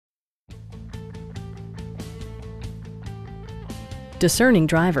Discerning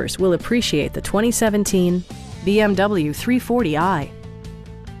drivers will appreciate the 2017 BMW 340i.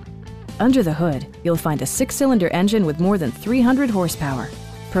 Under the hood, you'll find a 6-cylinder engine with more than 300 horsepower,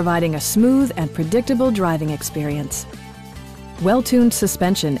 providing a smooth and predictable driving experience. Well-tuned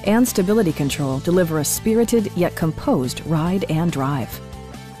suspension and stability control deliver a spirited yet composed ride and drive.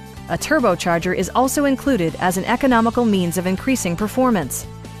 A turbocharger is also included as an economical means of increasing performance.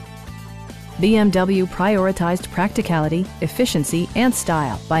 BMW prioritized practicality, efficiency, and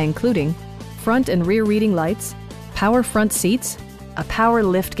style by including front and rear reading lights, power front seats, a power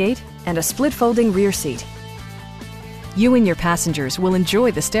liftgate, and a split-folding rear seat. You and your passengers will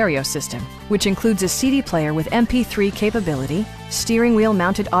enjoy the stereo system, which includes a CD player with MP3 capability, steering wheel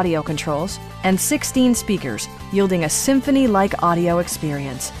mounted audio controls, and 16 speakers, yielding a symphony-like audio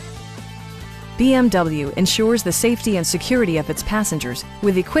experience. BMW ensures the safety and security of its passengers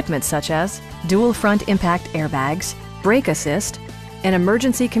with equipment such as dual front impact airbags, brake assist, an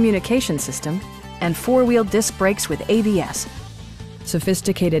emergency communication system, and 4-wheel disc brakes with ABS.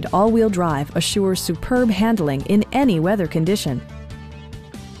 Sophisticated all-wheel drive assures superb handling in any weather condition.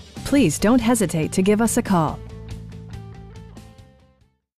 Please don't hesitate to give us a call.